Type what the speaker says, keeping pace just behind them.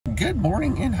Good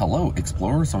morning and hello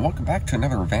explorers, and welcome back to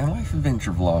another van life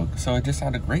adventure vlog. So I just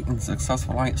had a great and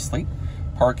successful night's sleep.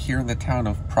 Park here in the town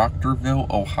of Proctorville,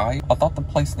 Ohio. I thought the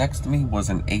place next to me was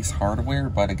an Ace Hardware,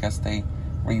 but I guess they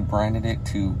rebranded it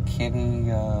to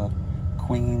Kitty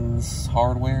Queen's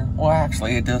Hardware. Well,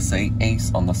 actually it does say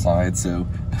Ace on the side, so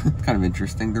kind of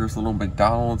interesting. There's a little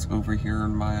McDonald's over here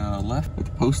on my left with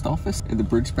the post office and the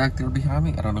bridge back there behind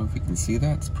me. I don't know if you can see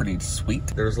that. It's pretty sweet.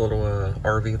 There's a little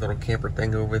RV, little camper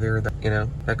thing over there that, you know,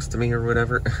 next to me or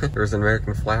whatever. There's an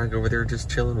American flag over there just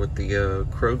chilling with the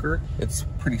Kroger. It's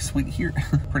pretty sweet here.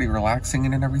 Pretty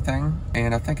relaxing and everything.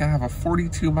 And I think I have a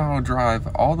 42-mile drive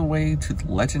all the way to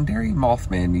the legendary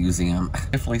Mothman Museum.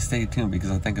 Definitely stay tuned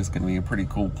because I think it's going to be a pretty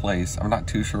cool place. I'm not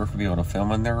too sure if I'll be able to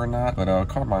film in there or not, but I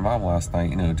called my mom last night,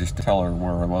 you know, just to tell her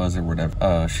where I was or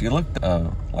whatever. She looked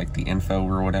like the info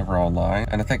or whatever online,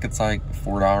 and I think it's like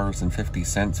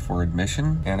 $4.50 for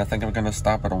admission. And I think I'm gonna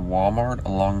stop at a Walmart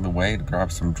along the way to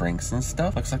grab some drinks and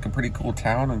stuff. Looks like a pretty cool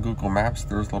town on Google Maps.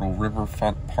 There's a little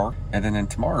riverfront park. And then in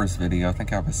tomorrow's video, I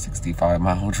think I have a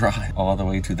 65-mile drive all the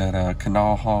way to that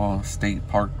Kanawha State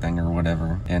Park thing or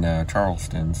whatever in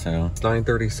Charleston. So it's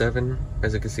 9:37,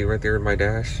 as you can see right there in my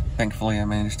dash. Thankfully, I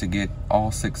managed to get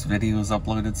all 6 videos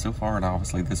uploaded so far, and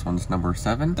obviously this one's number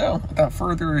 7. So without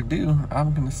further ado,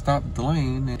 I'm gonna stop the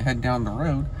lane and head down the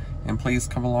road. And please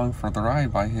come along for the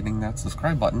ride by hitting that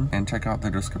subscribe button, and check out the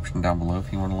description down below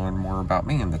if you want to learn more about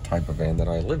me and the type of van that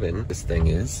I live in. This thing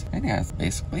is, and yeah, that's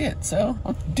basically it. So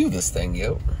let's do this thing,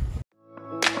 yo.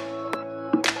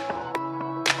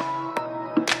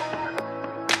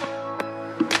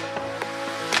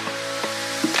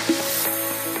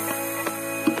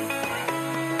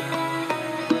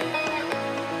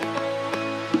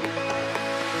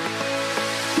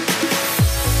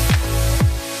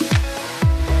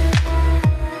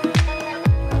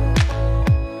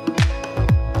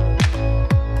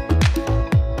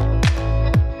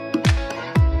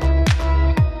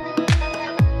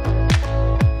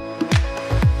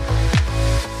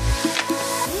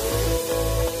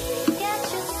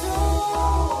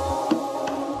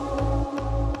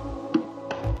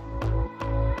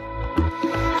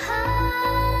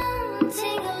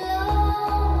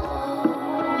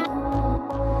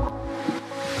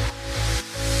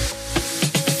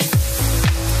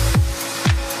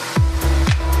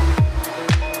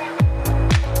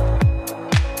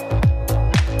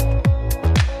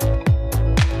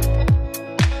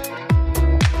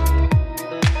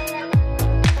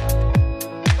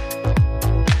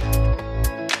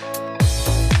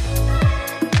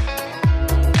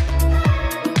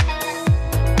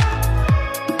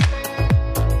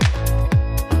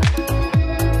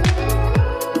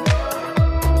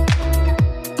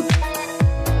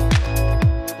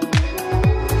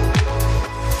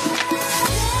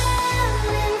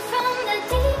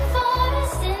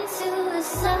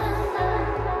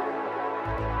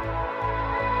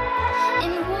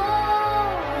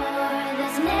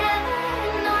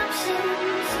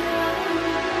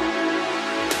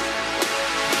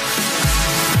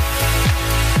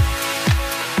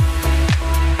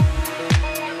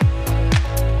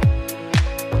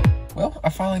 I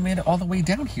finally made it all the way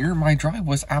down here. My drive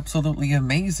was absolutely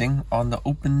amazing on the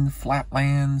open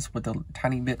flatlands with a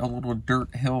tiny bit of little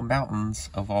dirt hill mountains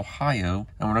of Ohio.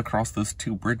 I went across those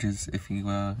 2 bridges. If you,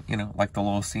 you know, like the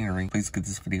little scenery, please give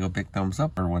this video a big thumbs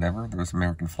up or whatever. There's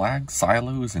American flags,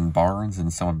 silos, and barns,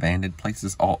 and some abandoned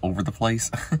places all over the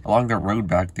place. Along that road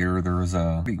back there, there's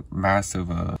a pretty massive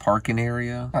parking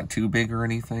area. Not too big or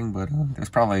anything, but there's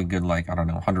probably a good, like, I don't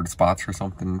know, 100 spots or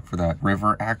something for that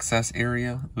river access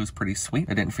area. It was pretty sweet.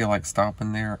 I didn't feel like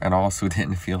stopping there, and also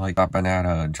didn't feel like stopping at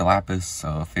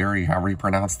Jalapis Ferry, however you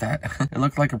pronounce that. It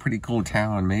looked like a pretty cool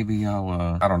town. Maybe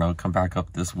I'll, I don't know, come back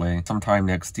up this way sometime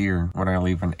next year when I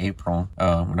leave in April,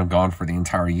 when I'm gone for the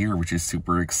entire year, which is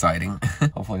super exciting.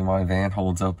 Hopefully my van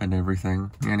holds up and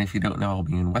everything. And if you don't know, I'll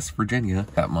be in West Virginia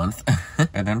that month.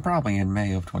 And then probably in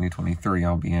May of 2023,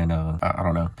 I'll be in, I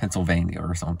don't know, Pennsylvania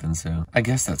or something. So I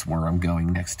guess that's where I'm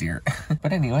going next year.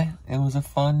 But anyway, it was a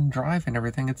fun drive and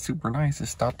everything. It's super nice. I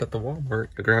stopped at the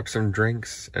Walmart to grab some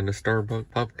drinks and a Starbucks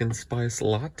pumpkin spice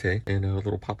latte and a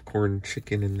little popcorn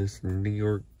chicken in this New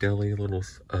York deli little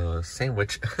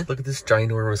sandwich. Look at this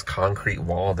ginormous concrete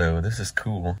wall though. This is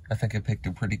cool. I think I picked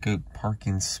a pretty good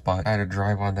parking spot. I had to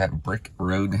drive on that brick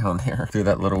road down there through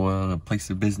that little place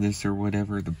of business or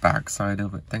whatever, the back side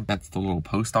of it. I think that's the little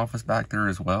post office back there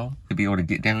as well, to be able to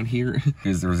get down here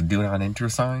because there was a do not enter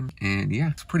sign. And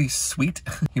yeah, it's pretty sweet.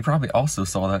 You probably also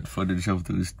saw that footage of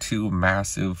those 2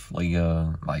 massively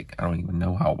like, I don't even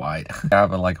know how wide.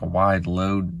 Have like a wide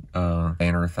load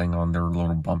banner thing on their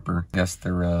little bumper. I guess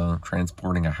they're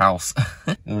transporting a house.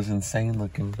 It was insane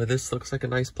looking. But this looks like a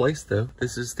nice place though.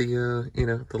 This is the, you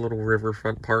know, the little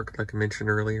riverfront park like I mentioned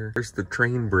earlier. There's the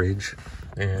train bridge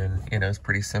and, you know, it's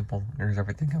pretty simple. There's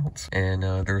everything else. And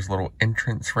there's a little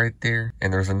entrance right there.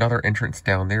 And there's another entrance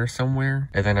down there somewhere.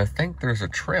 And then I think there's a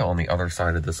trail on the other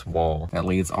side of this wall that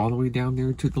leads all the way down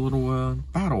there to the little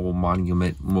battle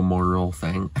monument memorial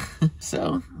thing.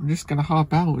 So I'm just gonna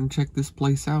hop out and check this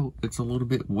place out. It's a little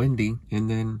bit windy, and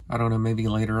then I don't know, maybe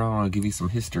later on I'll give you some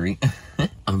history.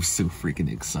 I'm so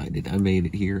freaking excited. I made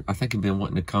it here. I think I've been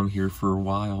wanting to come here for a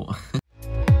while.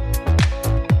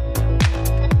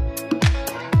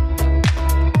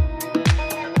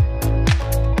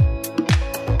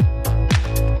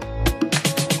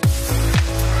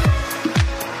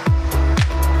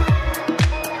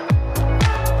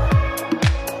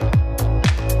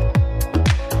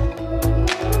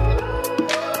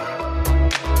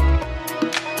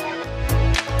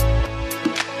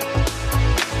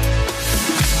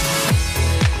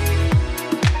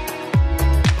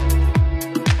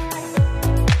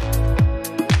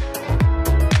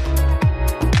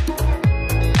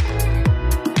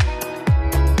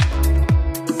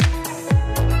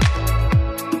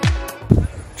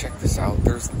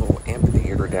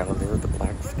 Down there at the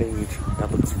black stage. That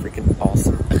looks freaking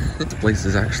awesome. This place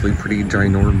is actually pretty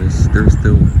ginormous. There's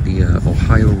the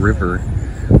Ohio River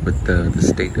with the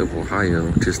state of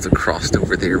Ohio just across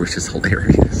over there, which is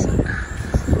hilarious.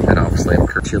 And obviously I'm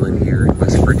chilling here in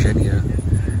West Virginia.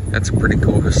 That's a pretty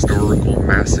cool historical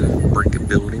massive brick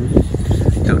building.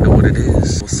 Don't know what it is. A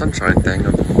little sunshine thing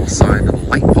on the wall side of the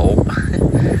light pole.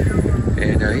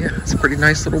 And yeah, it's a pretty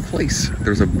nice little place.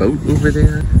 There's a boat over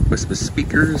there with some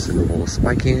speakers and little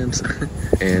spy cams.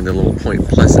 And the little Point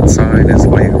Pleasant sign is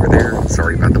way over there.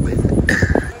 Sorry about the wind.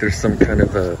 There's some kind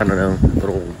of a, I don't know,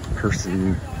 little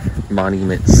person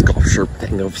monument sculpture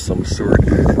thing of some sort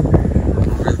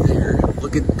over there.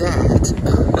 Look at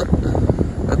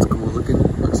that. That's cool looking.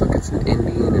 Looks like it's an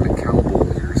Indian and a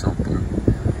cowboy or something.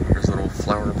 There's a little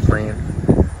flower plant.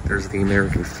 There's the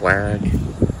American flag.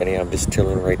 And yeah, I'm just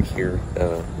chilling right here,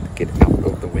 get out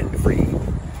of the wind free.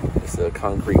 This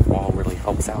concrete wall really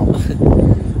helps out.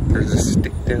 There's a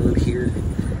stick down here.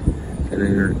 And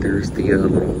then there's the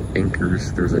little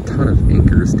anchors. There's a ton of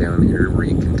anchors down here where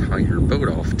you can tie your boat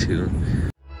off to.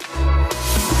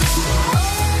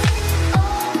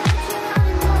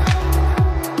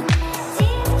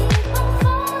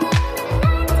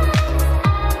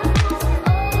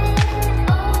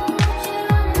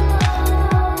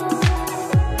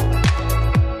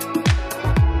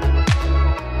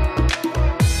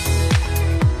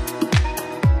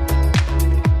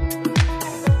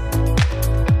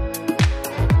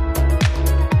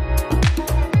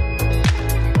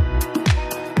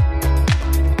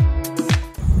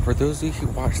 For those of you who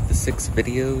watched the 6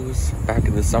 videos back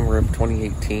in the summer of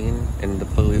 2018 in the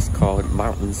playlist called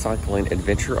Mountain Cycling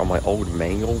Adventure on my old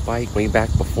manual bike, way back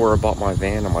before I bought my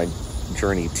van on my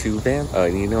Journey 2 van,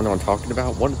 you know what I'm talking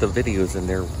about? One of the videos in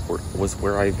there was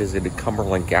where I visited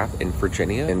Cumberland Gap in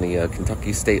Virginia in the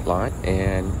Kentucky state line,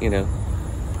 and you know,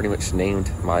 pretty much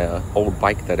named my old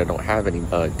bike that I don't have any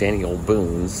Daniel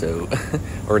Boone, so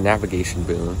or Navigation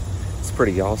Boone. It's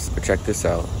pretty awesome, but check this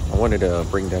out. I wanted to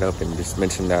bring that up and just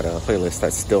mention that playlist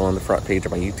that's still on the front page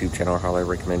of my YouTube channel. I highly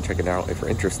recommend checking it out if you're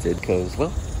interested, because,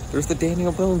 well, there's the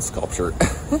Daniel Boone sculpture.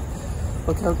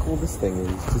 Look how cool this thing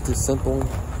is. Just a simple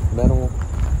metal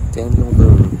Daniel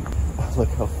Boone. Look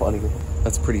how funny.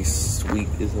 That's pretty sweet,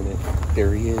 isn't it?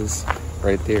 There he is,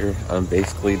 right there. I'm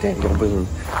basically Daniel Boone.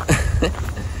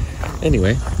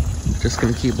 Anyway, just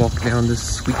gonna keep walking down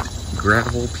this sweet,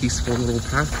 gravel, peaceful little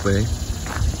pathway.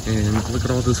 And look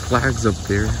at all those flags up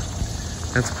there.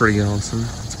 That's pretty awesome.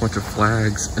 It's a bunch of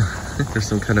flags. There's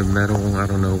some kind of metal, I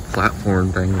don't know,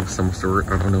 platform thing of some sort.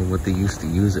 I don't know what they used to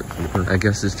use it for. I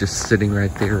guess it's just sitting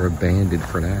right there abandoned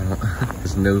for now.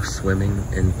 There's no swimming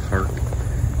in park.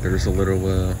 There's a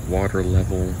little water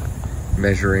level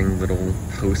measuring little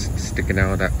post sticking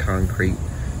out of that concrete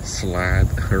slab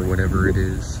or whatever it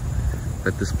is.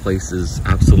 But this place is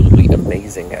absolutely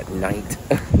amazing at night.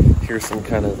 Here's some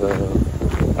kind of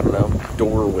I don't know,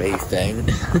 doorway thing.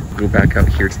 Go back out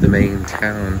here to the main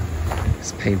town.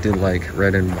 It's painted like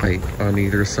red and white on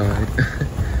either side.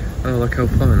 Oh, look how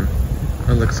fun.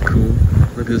 That looks cool.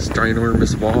 Look at this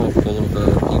ginormous wall full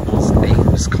of people's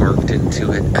names carved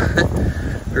into it.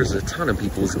 There's a ton of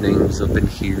people's names up in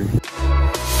here.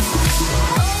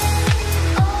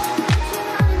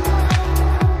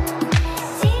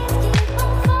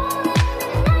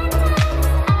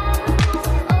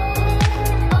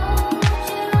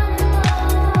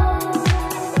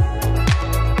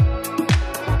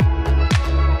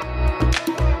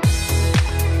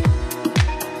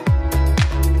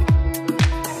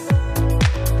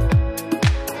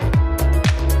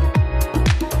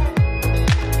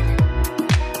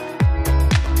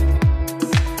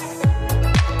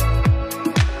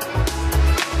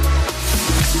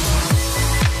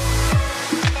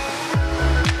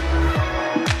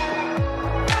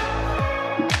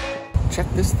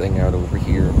 this thing out over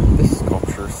here. This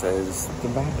sculpture says the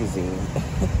magazine.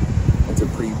 It's a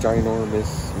pretty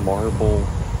ginormous marble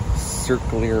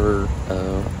circular,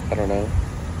 I don't know,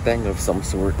 thing of some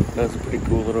sort. That's a pretty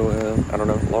cool little, I don't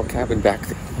know, log cabin back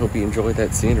there. Hope you enjoyed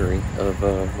that scenery of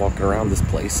walking around this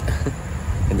place.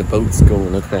 And the boat's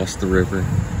going across the river.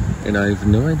 And I have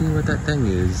no idea what that thing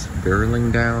is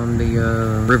barreling down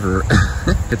the river.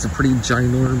 It's a pretty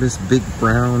ginormous, big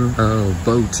brown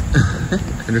boat.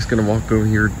 I'm just gonna walk over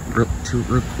here to it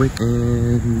real quick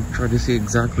and try to see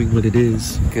exactly what it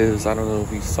is. Because I don't know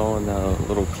if you saw in a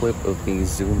little clip of me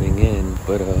zooming in,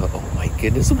 but oh my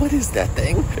goodness, what is that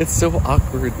thing? It's so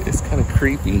awkward, it's kind of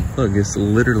creepy. Look, it's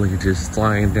literally just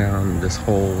flying down this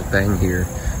whole thing here.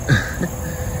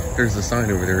 There's a sign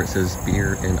over there. It says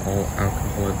beer and all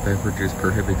alcoholic beverages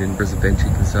prohibited. There's a bench you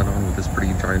can sit on with this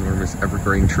pretty ginormous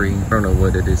evergreen tree. I don't know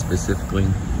what it is specifically.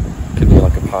 Could be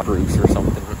like a pot roofs or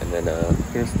something. And then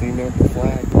here's the American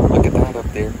flag. Look at that up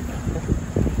there.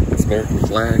 It's American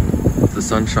flag. The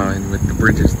sunshine with the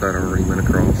bridges that already went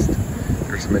across.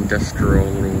 There's some industrial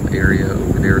little area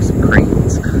over there, some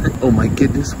cranes. Oh my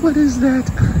goodness, what is that?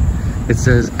 It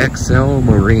says XL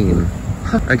Marine.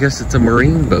 Huh, I guess it's a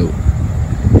marine boat.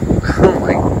 Oh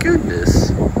my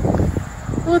goodness.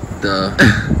 What the?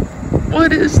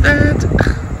 What is that?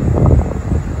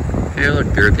 Hey, look,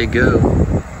 there they go.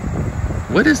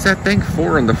 What is that thing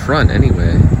for on the front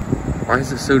anyway? Why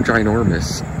is it so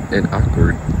ginormous and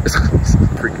awkward? It's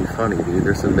freaking funny, dude.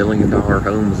 There's $1 million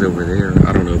homes over there.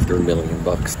 I don't know if they're $1 million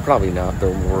bucks. Probably not.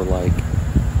 They're more like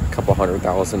a couple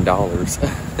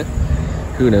 $100,000.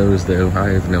 Who knows though? I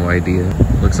have no idea.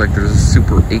 Looks like there's a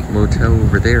Super 8 motel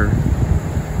over there.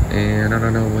 And I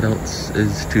don't know what else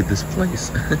is to this place.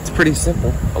 It's pretty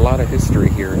simple. A lot of history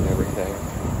here and everything.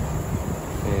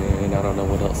 And I don't know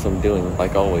what else I'm doing.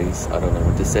 Like always, I don't know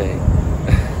what to say.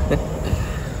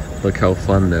 Look how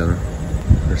fun though.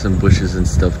 There's some bushes and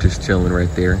stuff just chilling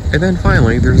right there. And then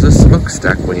finally, there's a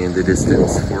smokestack way in the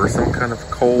distance for some kind of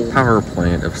coal power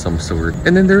plant of some sort.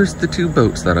 And then there's the 2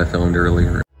 boats that I filmed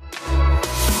earlier.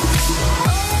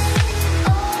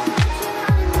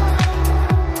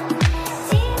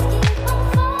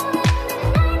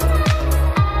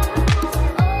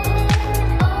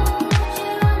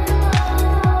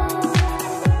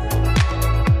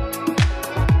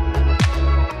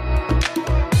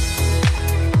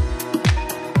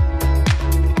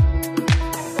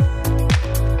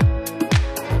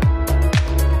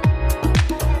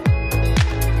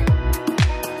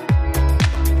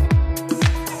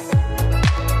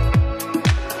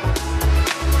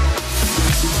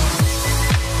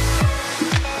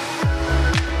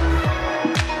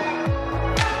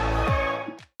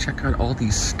 Check out all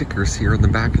these stickers here on the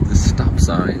back of the stop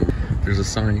sign. There's a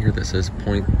sign here that says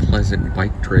Point Pleasant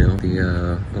Bike Trail.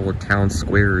 The little town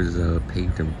square is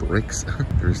paved in bricks.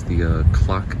 There's the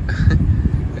clock.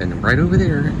 And right over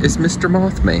there is Mr.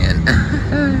 Mothman.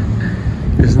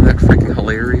 Isn't that freaking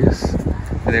hilarious?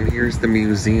 And then here's the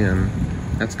museum.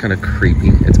 That's kind of creepy.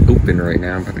 It's open right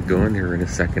now. I'm about to go in here in a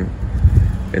second.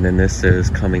 And then this says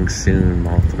coming soon,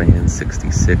 Mothman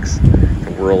 66.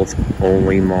 The world's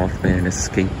only Mothman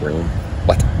escape room.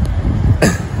 What?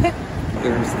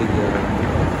 Here's the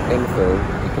info.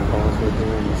 You can pause right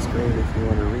there on the screen if you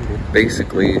want to read it.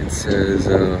 Basically, it says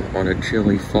on a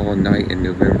chilly fall night in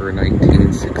November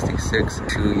 1966,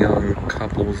 2 young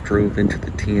couples drove into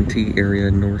the TNT area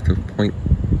north of Point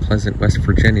Pleasant, West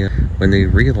Virginia, when they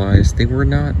realized they were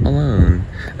not alone.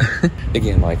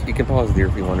 Again, like, you can pause there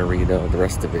if you want to read the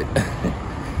rest of it.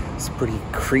 It's pretty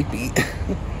creepy.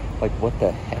 Like, what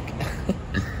the heck?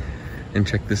 And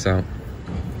check this out.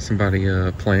 Somebody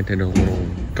planted a little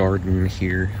garden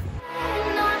here.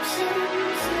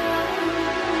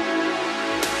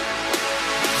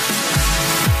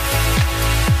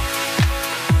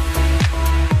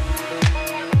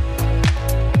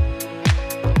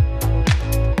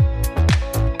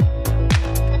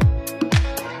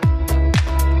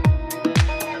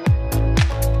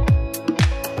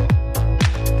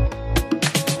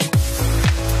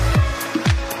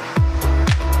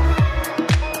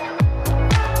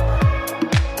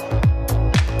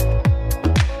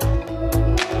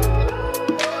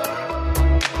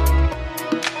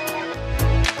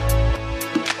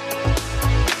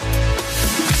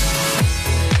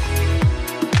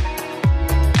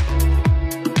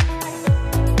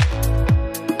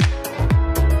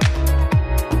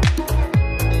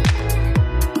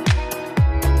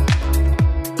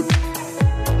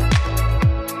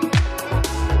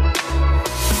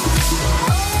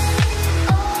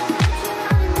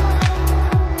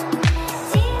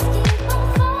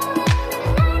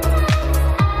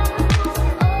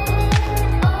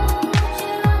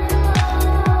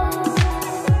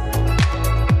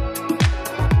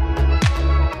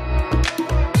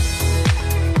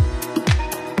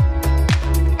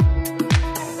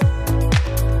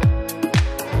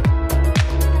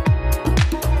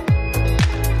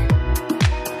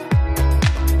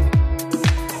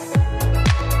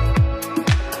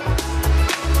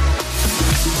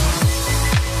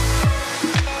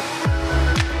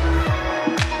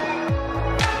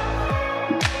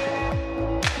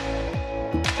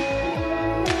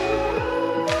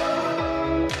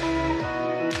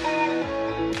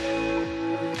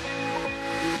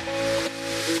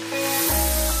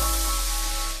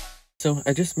 So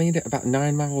I just made it about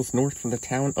 9 miles north from the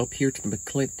town up here to the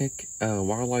McClintock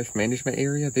Wildlife Management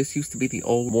Area. This used to be the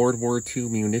old World War II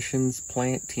munitions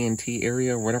plant, TNT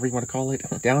area, or whatever you want to call it.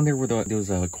 Down there where those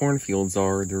cornfields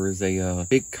are, there is a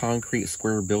big concrete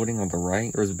square building on the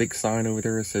right. There's a big sign over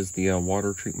there that says the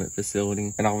water treatment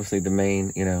facility. And obviously the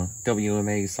main,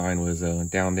 WMA sign was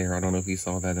down there. I don't know if you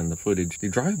saw that in the footage. The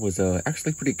drive was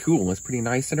actually pretty cool. It's pretty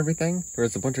nice and everything. There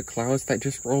was a bunch of clouds that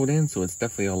just rolled in, so it's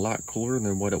definitely a lot cooler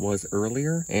than what it was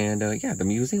earlier. And yeah, the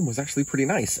museum was actually pretty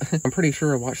nice. I'm pretty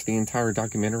sure I watched the entire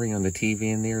documentary on the TV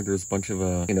in there. There's a bunch of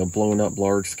blown up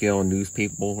large scale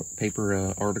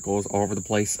newspaper articles all over the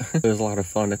place. It was a lot of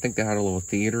fun. I think they had a little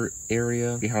theater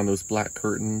area behind those black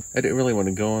curtains. I didn't really want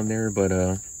to go in there,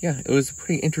 but yeah, it was a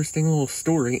pretty interesting little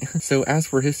story. So as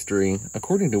for history,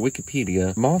 according to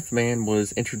Wikipedia, Mothman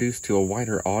was introduced to a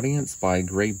wider audience by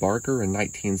Gray Barker in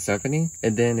 1970,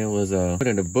 and then it was put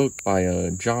in a book by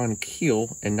John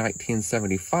Keel in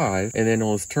 1975, and then it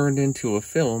was turned into a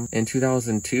film in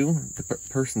 2002. The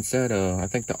person said, I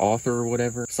think the author or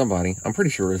whatever, somebody, I'm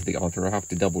pretty sure it was the author, I'll have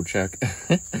to double check.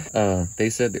 They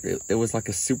said it was like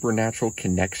a supernatural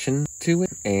connection to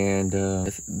it, and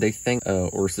they think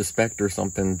or suspect or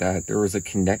something that there was a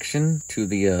connection to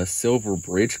the Silver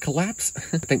Bridge collapse.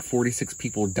 I think 46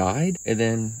 people died, and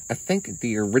then I think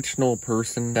the original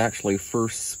person to actually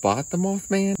first spot the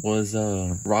Mothman was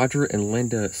Roger and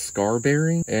Linda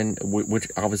Scarberry, and which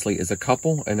obviously is a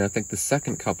couple, and I think the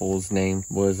second couple's name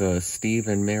was Steve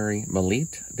and Mary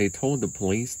Malit. They told the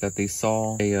police that they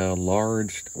saw a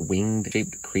large winged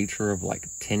shaped creature of like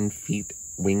 10 feet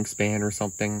wingspan or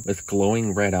something with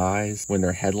glowing red eyes when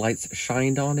their headlights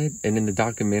shined on it. And in the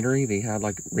documentary they had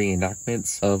like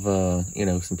reenactments of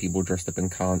some people dressed up in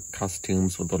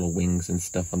costumes with little wings and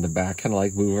stuff on the back, kind of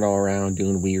like moving all around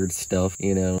doing weird stuff,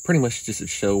 pretty much just to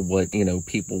show what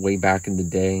people way back in the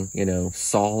day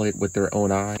saw it with their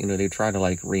own eye. They try to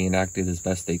like reenact it as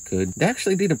best they could. They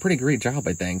actually did a pretty great job,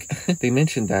 I think. They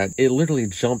mentioned that it literally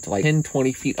jumped like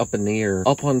 10-20 feet up in the air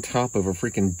up on top of a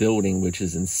freaking building, which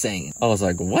is insane. I was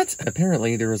like, what?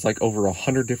 Apparently there was like over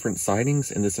 100 different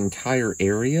sightings in this entire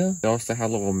area. They also had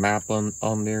a little map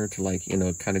on there to like,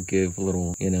 kind of give a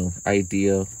little,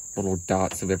 idea, little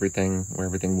dots of everything, where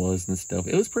everything was and stuff.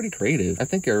 It was pretty creative. I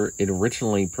think it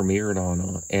originally premiered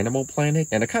on Animal Planet,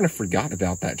 and I kind of forgot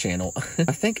about that channel.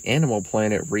 I think Animal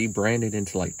Planet rebranded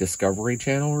into like Discovery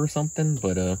Channel or something,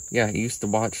 but yeah, I used to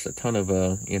watch a ton of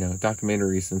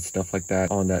documentaries and stuff like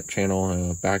that on that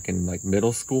channel back in like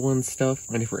middle school and stuff.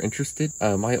 And if you're interested,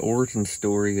 my origin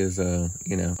story is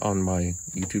on my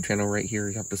YouTube channel right here.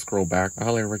 You have to scroll back. I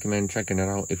highly recommend checking it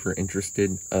out if you're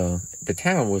interested. The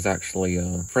town was actually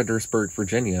Fredericksburg,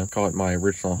 Virginia. Call it my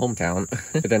original hometown.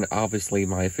 But then obviously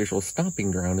my official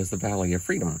stomping ground is the Valley of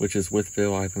Freedom, which is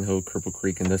Wytheville, Ivanhoe, Cripple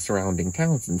Creek, and the surrounding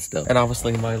towns and stuff. And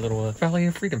obviously my little Valley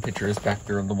of Freedom picture is back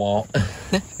there on the wall.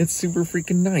 It's super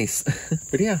freaking nice.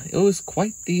 But yeah, it was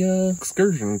quite the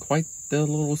excursion, quite the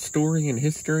little story and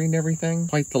history and everything.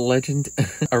 Quite the legend.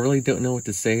 I really don't know what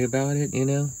to say about it,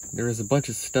 There is a bunch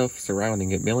of stuff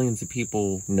surrounding it. Millions of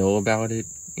people know about it.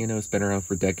 It's been around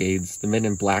for decades. The Men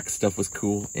in Black stuff was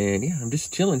cool. And yeah, I'm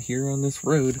just chilling here on this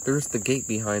road. There's the gate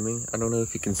behind me. I don't know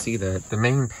if you can see that. The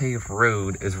main paved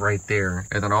road is right there.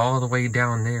 And then all the way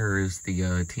down there is the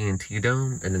TNT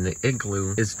Dome. And then the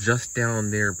Igloo is just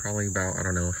down there, probably about, I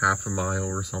don't know, half a mile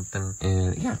or something.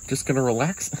 And yeah, just gonna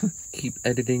relax. Keep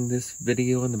editing this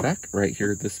video in the back right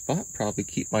here at this spot. Probably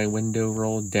keep my window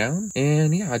rolled down.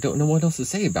 And yeah, I don't know what else to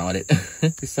say about it.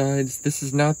 Besides, this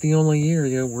is not the only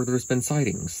area where there's been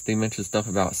sightings. They mentioned stuff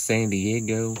about San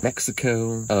Diego,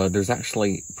 Mexico. There's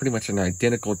actually pretty much an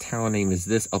identical town name as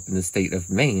this up in the state of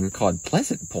Maine called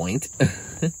Pleasant Point.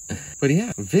 But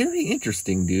yeah, very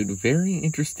interesting, dude. Very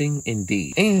interesting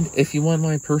indeed. And if you want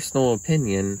my personal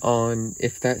opinion on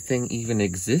if that thing even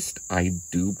exists, I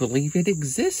do believe it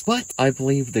exists. But I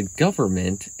believe the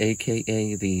government,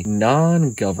 aka the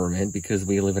non-government, because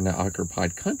we live in an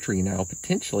occupied country now,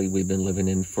 potentially we've been living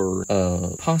in for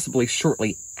possibly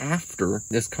shortly after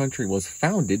this country was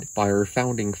founded by our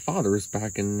founding fathers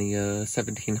back in the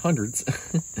 1700s.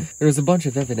 There's a bunch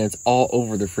of evidence all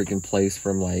over the freaking place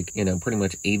from like, pretty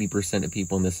much 80% of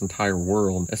people in this entire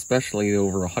world, especially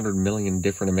over 100 million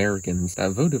different Americans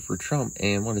that voted for Trump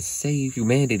and want to save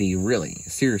humanity, really.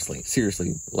 Seriously,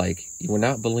 like, you will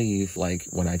not believe, like,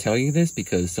 when I tell you this,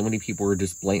 because so many people were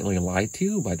just blatantly lied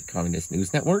to by the Communist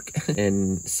News Network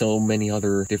and so many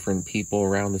other different people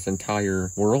around this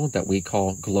entire world that we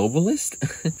call globalist.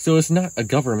 So it's not a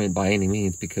government by any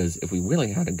means, because if we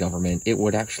really had a government, it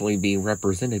would actually be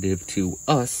representative to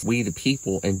us, we the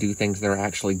people, and do things that are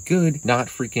actually good, not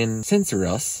freaking freaking censor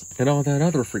us and all that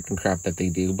other freaking crap that they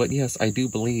do. But yes, I do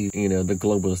believe, you know, the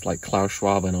globalists like Klaus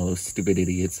Schwab and all those stupid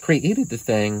idiots created the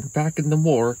thing back in the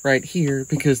war right here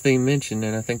because they mentioned,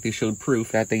 and I think they showed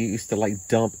proof, that they used to like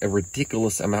dump a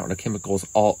ridiculous amount of chemicals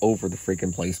all over the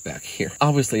freaking place back here.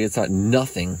 Obviously, it's not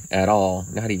nothing at all,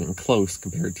 not even close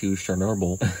compared to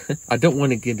Chernobyl. I don't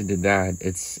want to get into that.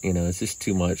 It's, you know, it's just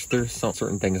too much. There's some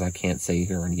certain things I can't say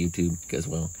here on YouTube because,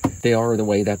 well, they are the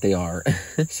way that they are.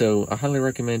 So I highly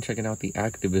recommend checking out the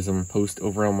activism post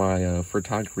over on my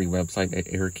photography website at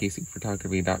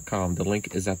ericaseyphotography.com. The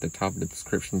link is at the top of the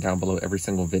description down below every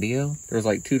single video. There's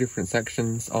like 2 different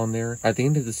sections on there. At the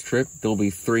end of this trip, there'll be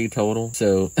 3 total.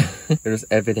 So there's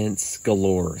evidence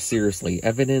galore. Seriously,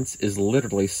 evidence is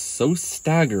literally so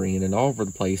staggering and all over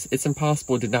the place. It's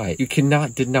impossible to deny it. You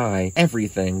cannot deny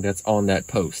everything that's on that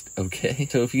post, okay?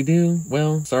 So if you do,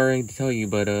 well, sorry to tell you,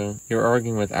 but you're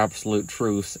arguing with absolute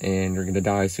truths and you're gonna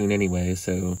die soon anyway.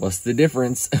 So what's the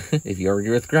difference? If you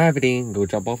argue with gravity and go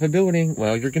jump off a building,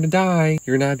 well, you're gonna die.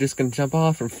 You're not just gonna jump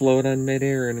off and float on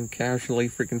midair and casually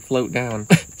freaking float down.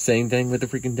 Same thing with the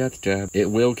freaking death jab. It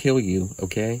will kill you,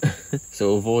 okay?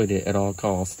 So avoid it at all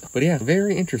costs. But yeah,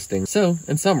 very interesting. So,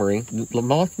 in summary, the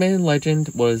Mothman legend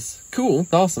was cool.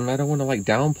 It's awesome. I don't want to like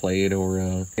downplay it or,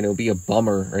 you know, be a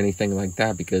bummer or anything like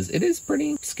that because it is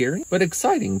pretty scary, but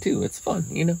exciting too. It's fun,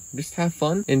 you know, just have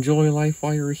fun, enjoy life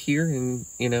while you're here. And,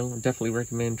 you know, definitely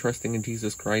recommend trusting in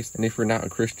Jesus Christ. And if you're not a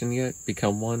Christian yet,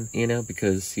 become one, you know,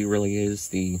 because he really is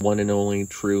the one and only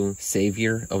true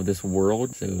savior of this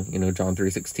world. So, you know, John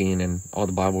 3:16 and all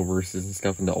the Bible verses and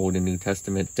stuff in the Old and New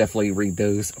Testament, definitely read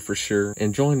those for sure.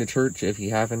 And join the church if you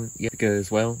haven't yet because,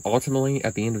 well, ultimately,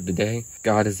 at the end of the day,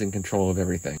 God is in control of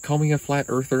everything. Call me a flat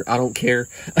earther, I don't care.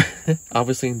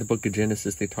 Obviously, in the book of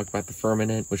Genesis, they talk about the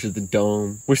firmament, which is the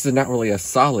dome, which is not really a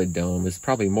solid dome. It's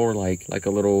probably more like a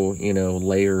little, you know,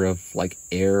 layer of like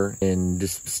air and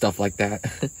just stuff like that.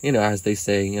 You know, as they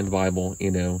say in the Bible,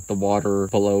 you know, the water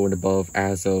below and above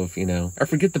as of, you know, I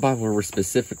forget the Bible verse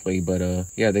specifically, but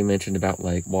yeah, they mentioned about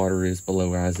like water is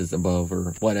below as is above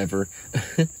or whatever.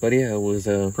 But yeah, it was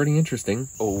pretty interesting.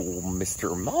 Oh,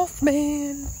 Mr.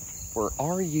 Mothman, where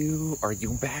are you? Are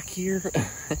you back here?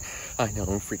 I know,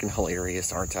 I'm freaking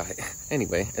hilarious, aren't I?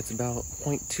 Anyway, it's about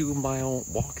 0.2 mile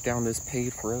walk down this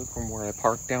paved road from where I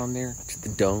parked down there to the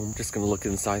dome. Just gonna look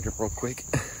inside it real quick.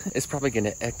 It's probably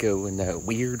gonna echo in that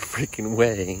weird freaking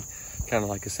way. Kind of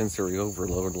like a sensory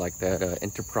overload, like that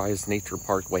Enterprise Nature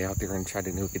Park way out there in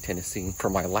Chattanooga, Tennessee. For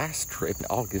my last trip in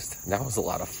August, that was a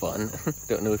lot of fun.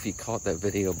 Don't know if you caught that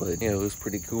video, but you know, it was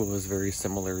pretty cool. It was very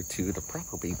similar to the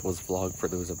Proper People's vlog for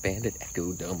those abandoned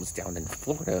echo domes down in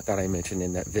Florida that I mentioned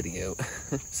in that video.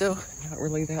 So, not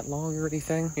really that long or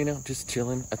anything, you know, just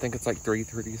chilling. I think it's like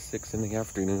 3:36 in the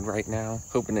afternoon right now.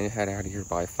 Hoping to head out of here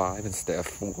by 5 instead of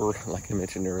 4, like I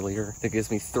mentioned earlier. That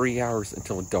gives me 3 hours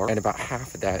until dark, and about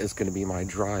half of that is going to be my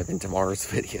drive in tomorrow's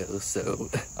video.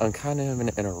 So I'm kind of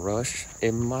in a rush.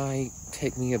 It might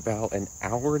take me about an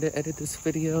hour to edit this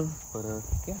video, but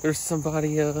yeah, there's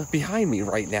somebody behind me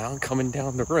right now coming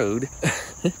down the road.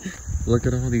 Look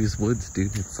at all these woods,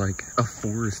 dude. It's like a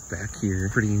forest back here.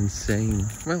 Pretty insane.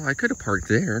 Well, I could have parked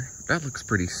there. That looks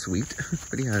pretty sweet.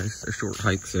 But yeah, it's a short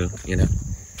hike, so you know,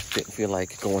 didn't feel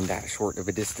like going that short of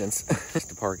a distance. Just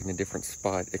to park in a different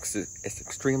spot. It's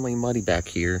extremely muddy back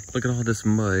here. Look at all this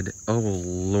mud. Oh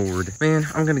Lord, man,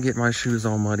 I'm gonna get my shoes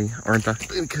all muddy, aren't I?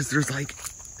 Because there's like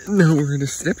nowhere to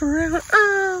step around.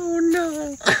 Oh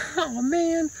no. Oh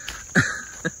man.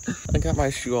 I got my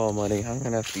shoe all muddy. I'm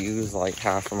gonna have to use like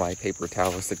half of my paper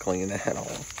towels to clean that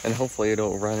off. And hopefully I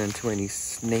don't run into any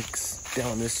snakes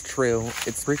down this trail.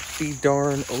 It's pretty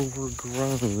darn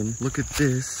overgrown. Look at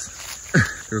this.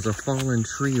 There's a fallen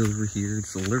tree over here.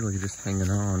 It's literally just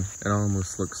hanging on. It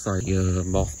almost looks like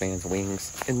Mothman's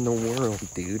wings. In the world,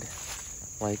 dude.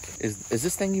 Like, is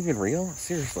this thing even real?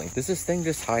 Seriously, does this thing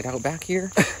just hide out back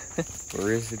here?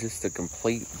 Or is it just a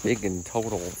complete, big and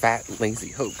total, fat, lazy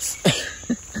hoax?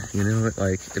 You know what,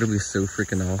 like, it'll be so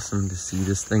freaking awesome to see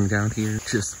this thing down here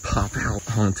just pop out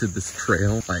onto this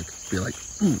trail. Like, be like,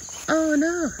 ooh, oh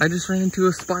no, I just ran into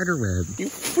a spider web. You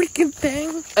freaking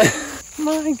thing.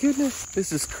 My goodness,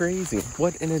 this is crazy.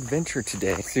 What an adventure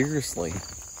today. Seriously,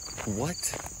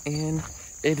 what an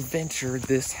adventure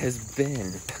this has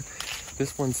been.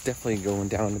 This one's definitely going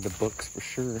down in the books for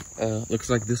sure. Looks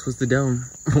like this was the dome.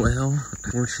 Well,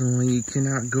 fortunately you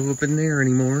cannot go up in there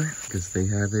anymore because they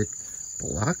have it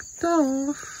blocked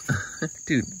off.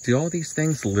 Dude, do all these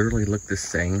things literally look the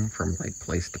same from like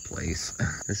place to place?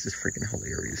 This is freaking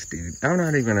hilarious, dude. I'm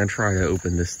not even gonna try to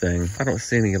open this thing. I don't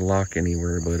see any lock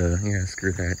anywhere, but yeah,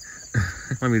 screw that.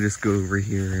 Let me just go over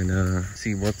here and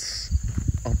see what's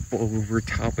up over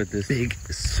top of this big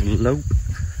slope.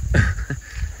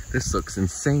 This looks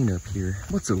insane up here.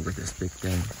 What's over this big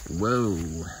thing? Whoa.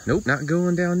 Nope, not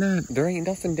going down that. There ain't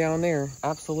nothing down there.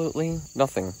 Absolutely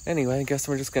nothing. Anyway, I guess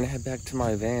I'm just gonna head back to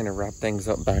my van and wrap things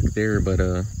up back there, but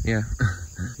yeah.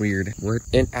 Weird. What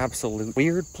an absolute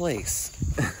weird place.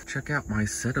 Check out my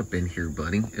setup in here,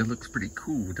 buddy. It looks pretty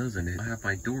cool, doesn't it? I have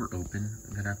my door open.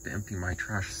 I'm gonna have to empty my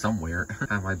trash somewhere.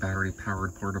 I have my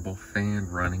battery-powered portable fan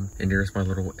running. And there's my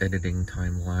little editing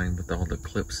timeline with all the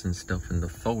clips and stuff in the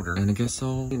folder. And I guess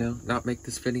I'll, you know, not make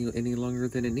this video any longer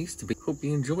than it needs to be. Hope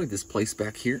you enjoyed this place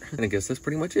back here. And I guess that's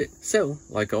pretty much it. So,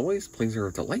 like always, please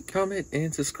remember to like, comment,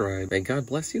 and subscribe. May God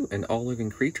bless you and all living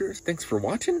creatures. Thanks for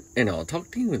watching, and I'll talk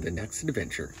to you in the next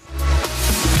adventure.